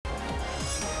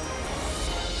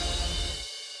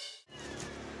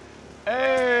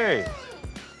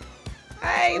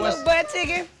Hey, little butt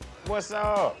chicken. What's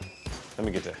up? Let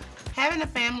me get that. Having a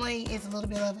family is a little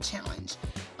bit of a challenge.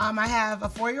 I have a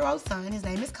 4-year-old son. His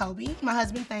name is Cobe. My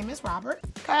husband's name is Robert.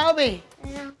 Cobe.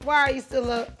 Yeah. Why are you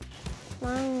still up?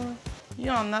 Mama. You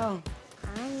don't know.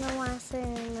 I don't know why I'm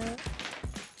saying that.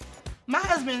 My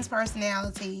husband's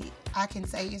personality, I can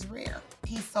say, is rare.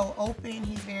 He's so open,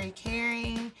 he's very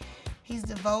caring, he's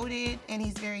devoted, and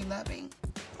he's very loving.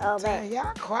 Oh, babe.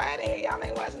 Y'all quiet here, y'all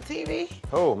ain't watching TV.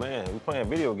 Oh man, we playing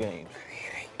video games.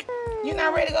 You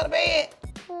not ready to go to bed?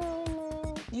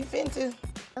 You finna?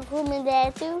 Who, my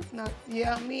dad too? No,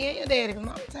 yeah, me and your daddy, because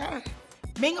I'm tired.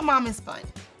 Being a mom is fun.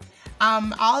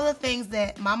 All the things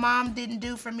that my mom didn't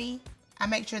do for me, I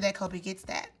make sure that Cobe gets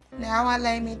that. Now I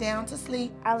lay me down to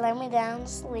sleep. I lay me down to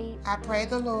sleep. I pray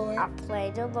the Lord. I pray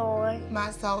the Lord.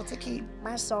 My soul to keep.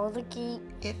 My soul to keep.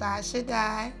 If I should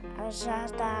die. I shall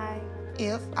die.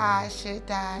 If I should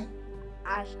die.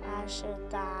 I should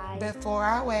die. Before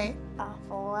I wake.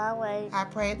 Before I wake. I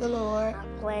pray the Lord. I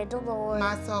pray the Lord.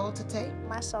 My soul to take.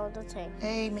 My soul to take.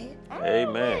 Amen.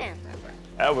 Amen.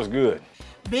 That was good.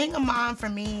 Being a mom for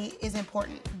me is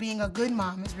important. Being a good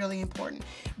mom is really important.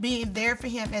 Being there for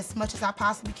him as much as I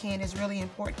possibly can is really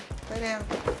important. Lay down.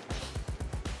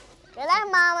 Good night,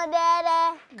 Mama,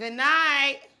 Daddy. Good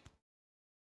night.